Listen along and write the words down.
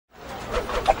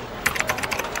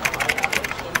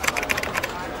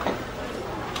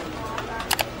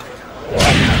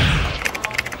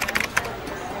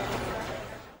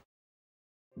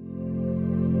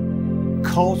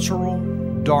cultural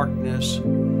darkness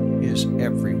is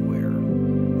everywhere.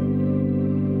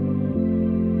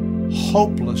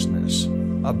 Hopelessness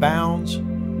abounds.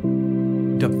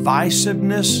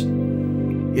 Divisiveness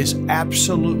is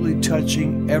absolutely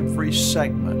touching every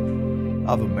segment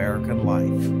of American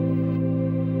life.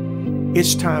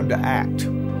 It's time to act.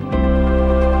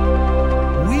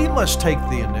 We must take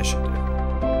the initiative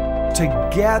to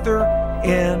gather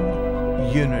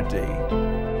in unity.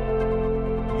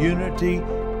 Unity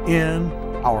in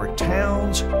our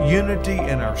towns, unity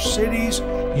in our cities,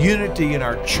 unity in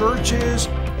our churches,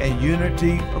 and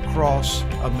unity across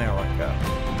America.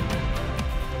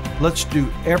 Let's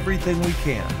do everything we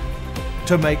can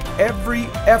to make every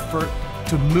effort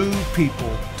to move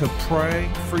people to pray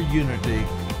for unity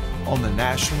on the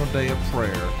National Day of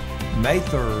Prayer, May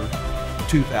 3rd,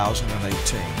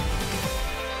 2018.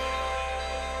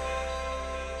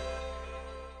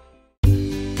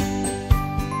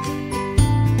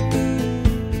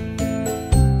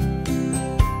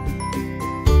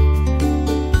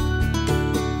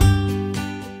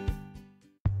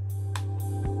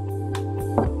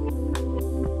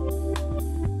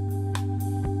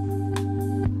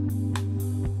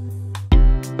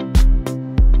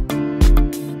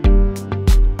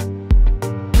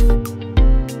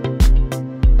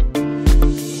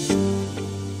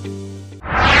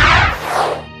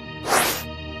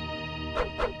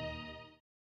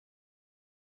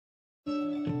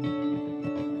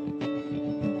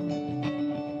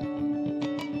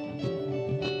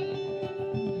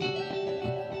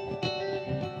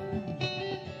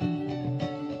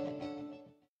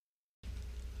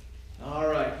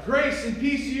 Grace and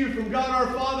peace to you from God our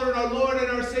Father and our Lord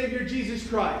and our Savior Jesus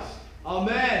Christ.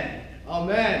 Amen.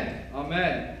 Amen.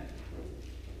 Amen.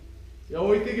 You know,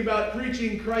 when we think about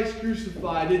preaching Christ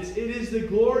crucified, it is the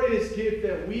glorious gift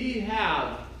that we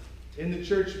have in the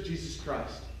Church of Jesus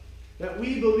Christ, that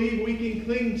we believe we can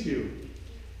cling to.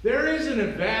 There is an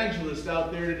evangelist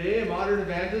out there today, a modern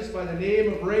evangelist by the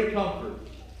name of Ray Comfort.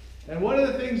 And one of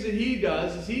the things that he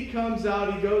does is he comes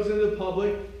out, he goes into the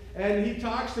public, and he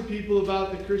talks to people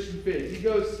about the Christian faith.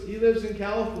 He lives in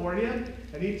California,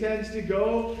 and he tends to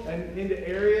go into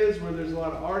areas where there's a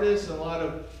lot of artists, and a lot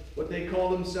of what they call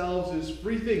themselves as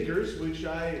free thinkers, which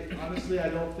I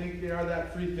don't think they are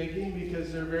that free thinking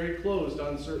because they're very closed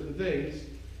on certain things.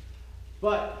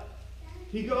 But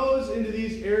he goes into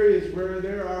these areas where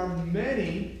there are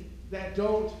many that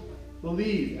don't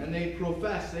believe, and they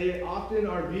profess. They often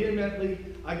are vehemently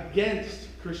against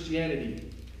Christianity.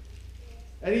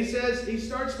 And he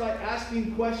starts by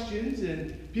asking questions,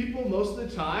 and people most of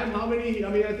the time, I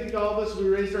think all of us, we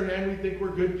raised our hand, we think we're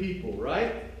good people,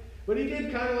 right? But he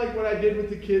did kind of like what I did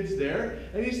with the kids there,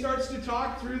 and he starts to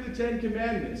talk through the Ten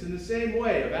Commandments in the same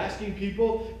way of asking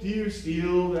people, do you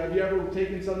steal? Have you ever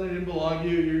taken something that didn't belong to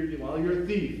you? You're a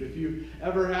thief. If you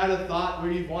ever had a thought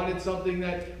where you've wanted something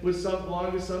that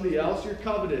belonged to somebody else, you're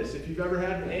covetous. If you've ever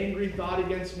had an angry thought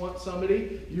against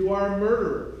somebody, you are a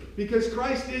murderer. Because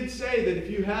Christ did say that if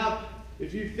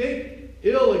you think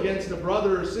ill against a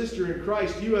brother or sister in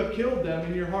Christ, you have killed them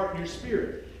in your heart and your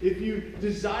spirit. If you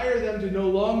desire them to no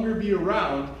longer be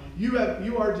around, you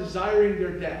are desiring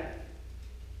their death.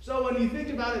 So when you think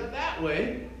about it that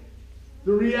way,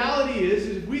 the reality is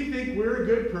if we think we're a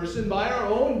good person by our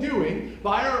own doing,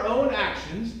 by our own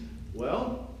actions,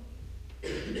 well,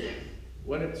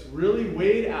 when it's really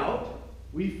weighed out,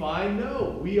 we find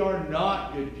no, we are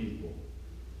not good people.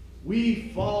 We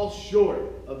fall short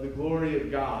of the glory of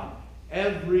God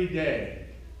every day.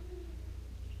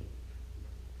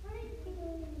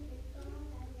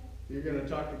 You're going to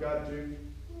talk to God too?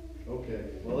 Okay.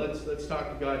 Well, let's talk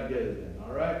to God together then,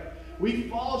 all right? We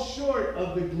fall short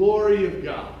of the glory of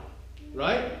God,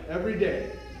 right? Every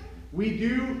day. We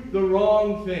do the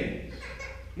wrong things.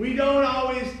 We don't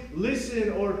always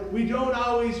listen, or we don't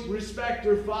always respect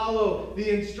or follow the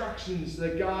instructions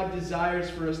that God desires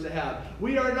for us to have.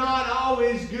 We are not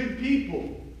always good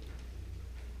people.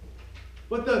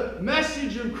 But the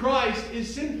message of Christ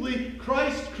is simply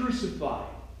Christ crucified.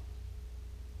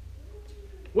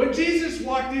 When Jesus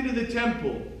walked into the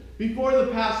temple before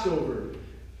the Passover,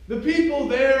 the people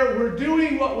there were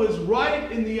doing what was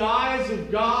right in the eyes of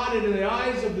God and in the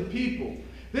eyes of the people.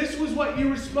 This was what you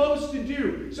were supposed to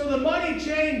do. So the money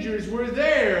changers were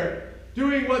there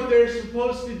doing what they're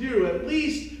supposed to do, at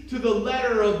least to the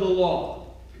letter of the law.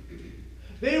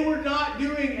 They were not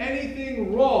doing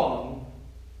anything wrong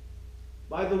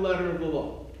by the letter of the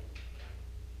law.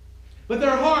 But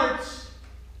their hearts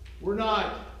were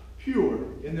not pure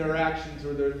in their actions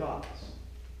or their thoughts.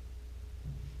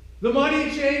 The money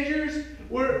changers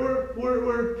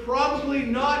were probably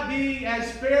not being as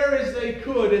fair as they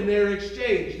could in their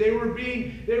exchange. They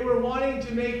were wanting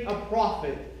to make a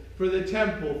profit for the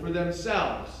temple, for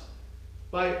themselves,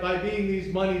 by being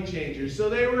these money changers. So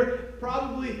they were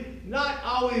probably not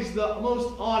always the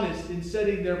most honest in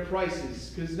setting their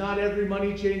prices, because not every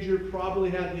money changer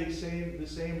probably had the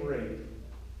same rate.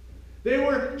 They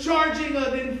were charging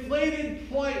an inflated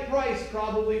price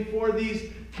probably for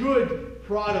these good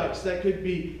products that could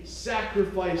be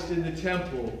sacrificed in the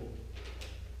temple.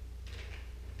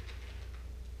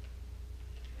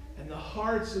 And the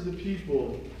hearts of the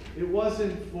people, it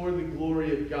wasn't for the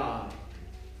glory of God,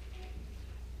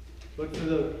 but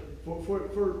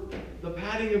for the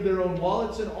padding of their own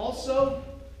wallets, and also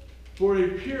for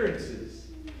appearances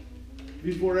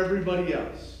before everybody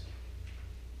else.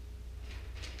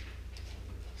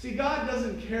 See, God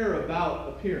doesn't care about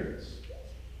appearance.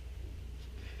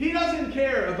 He doesn't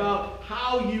care about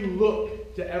how you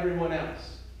look to everyone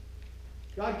else.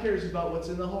 God cares about what's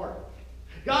in the heart.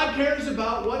 God cares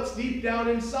about what's deep down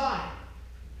inside.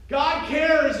 God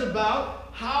cares about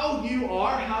how you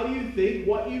are, how you think,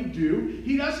 what you do.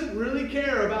 He doesn't really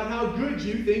care about how good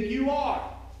you think you are.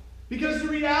 Because the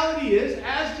reality is,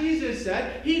 as Jesus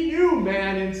said, he knew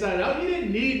man inside out. He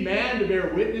didn't need man to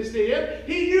bear witness to him.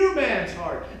 He knew man's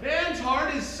heart. Man's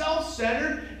heart is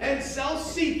self-centered and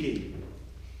self-seeking.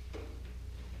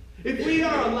 If we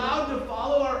are allowed to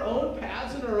follow our own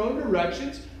paths and our own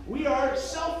directions, we are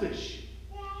selfish.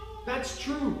 That's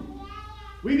true.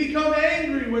 We become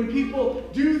angry when people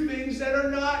do things that are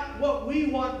not what we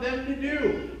want them to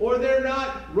do, or they're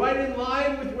not right in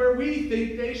line with where we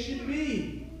think they should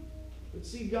be. But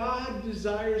see, God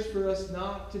desires for us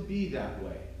not to be that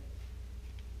way.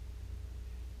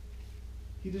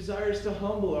 He desires to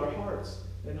humble our hearts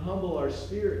and humble our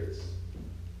spirits,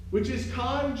 which is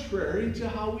contrary to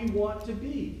how we want to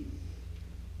be.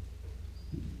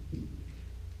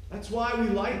 That's why we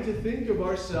like to think of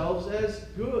ourselves as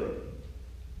good.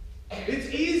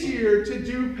 It's easier to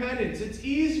do penance. It's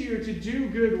easier to do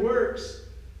good works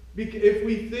if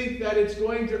we think that it's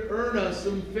going to earn us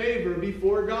some favor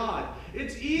before God.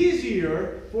 It's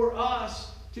easier for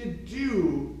us to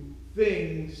do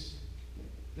things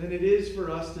than it is for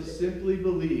us to simply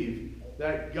believe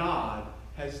that God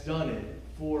has done it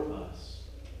for us.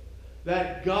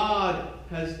 That God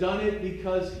has done it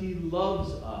because he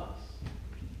loves us.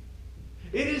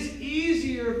 It is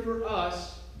easier for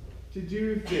us to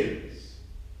do things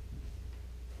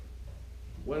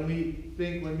when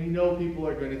we know people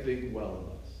are going to think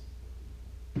well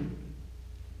of us.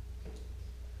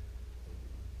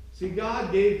 See,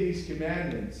 God gave these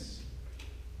commandments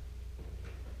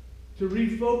to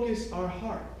refocus our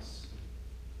hearts,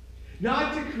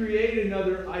 not to create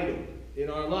another idol in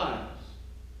our lives.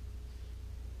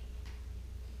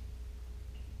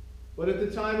 But at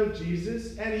the time of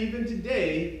Jesus, and even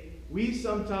today, we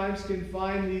sometimes can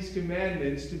find these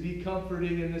commandments to be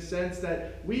comforting in the sense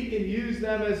that we can use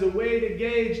them as a way to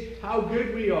gauge how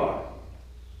good we are.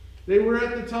 They were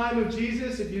at the time of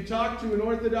Jesus. If you talk to an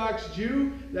Orthodox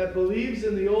Jew that believes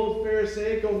in the old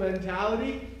Pharisaical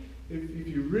mentality, if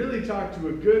you really talk to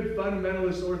a good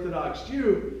fundamentalist Orthodox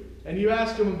Jew, and you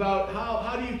ask them about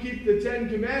how do you keep the 10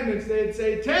 Commandments, they'd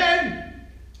say, 10!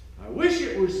 I wish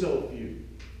it were so few.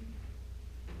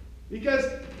 Because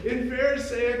in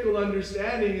Pharisaical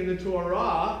understanding in the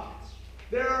Torah,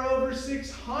 there are over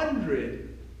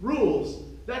 600 rules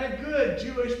that a good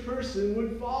Jewish person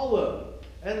would follow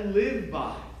and live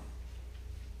by.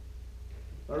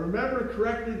 If I remember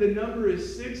correctly, the number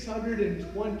is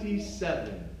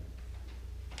 627.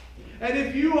 And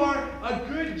if you are a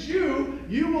good Jew,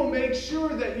 you will make sure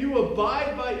that you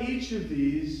abide by each of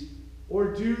these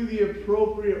or do the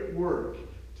appropriate work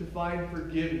to find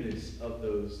forgiveness of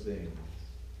those things.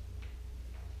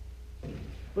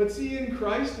 But see, in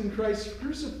Christ and Christ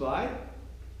crucified,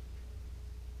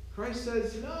 Christ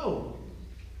says, no,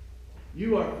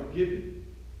 you are forgiven.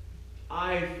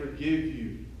 I forgive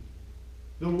you.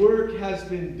 The work has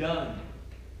been done.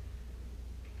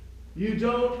 You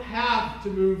don't have to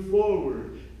move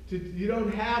forward. You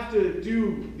don't have to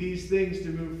do these things to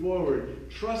move forward.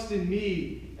 Trust in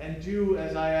me and do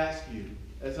as I ask you,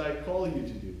 as I call you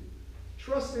to do.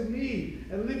 Trust in me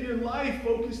and live your life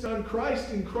focused on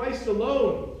Christ and Christ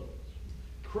alone.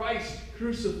 Christ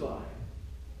crucified.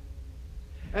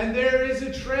 And there is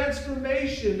a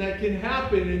transformation that can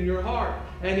happen in your heart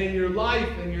and in your life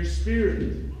and your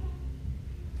spirit.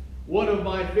 One of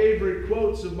my favorite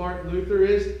quotes of Martin Luther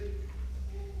is,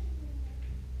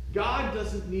 God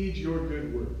doesn't need your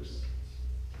good works.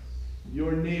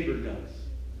 Your neighbor does.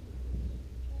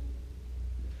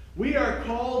 We are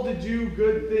called to do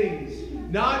good things,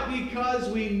 not because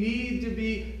we need to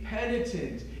be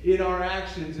penitent in our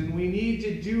actions and we need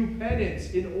to do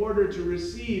penance in order to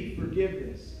receive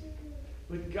forgiveness.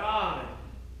 But God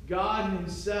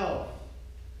Himself,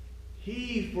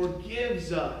 He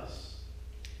forgives us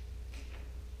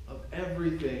of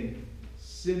everything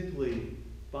simply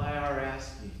by our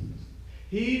asking.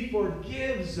 He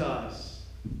forgives us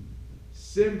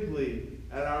simply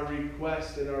at our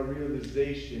request and our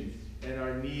realization and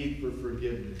our need for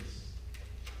forgiveness.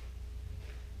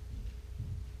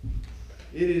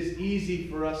 It is easy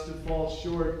for us to fall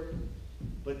short,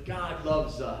 but God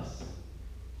loves us.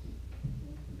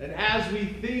 And as we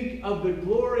think of the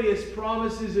glorious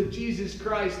promises of Jesus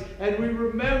Christ, and we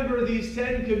remember these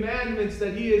 10 commandments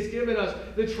that He has given us,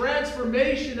 the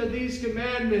transformation of these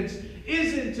commandments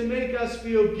isn't to make us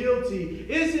feel guilty,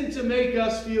 isn't to make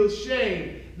us feel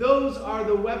shame. Those are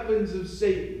the weapons of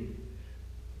Satan.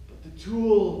 But the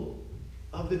tool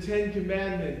of the 10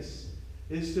 commandments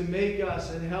is to make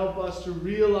us and help us to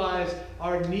realize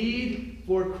our need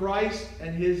for Christ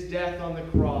and His death on the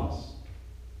cross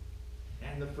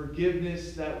and the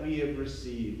forgiveness that we have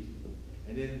received.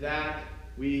 And in that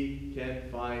we can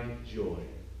find joy.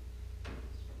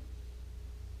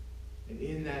 And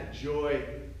in that joy,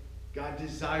 God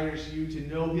desires you to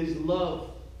know His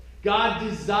love. God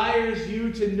desires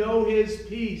you to know His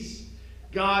peace.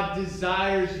 God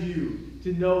desires you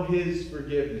to know His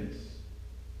forgiveness.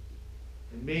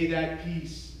 And may that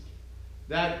peace,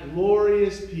 that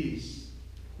glorious peace,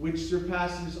 which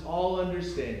surpasses all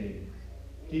understanding,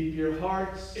 keep your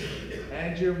hearts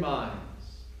and your minds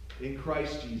in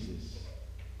Christ Jesus.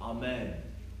 Amen.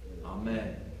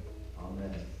 Amen.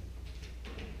 Amen.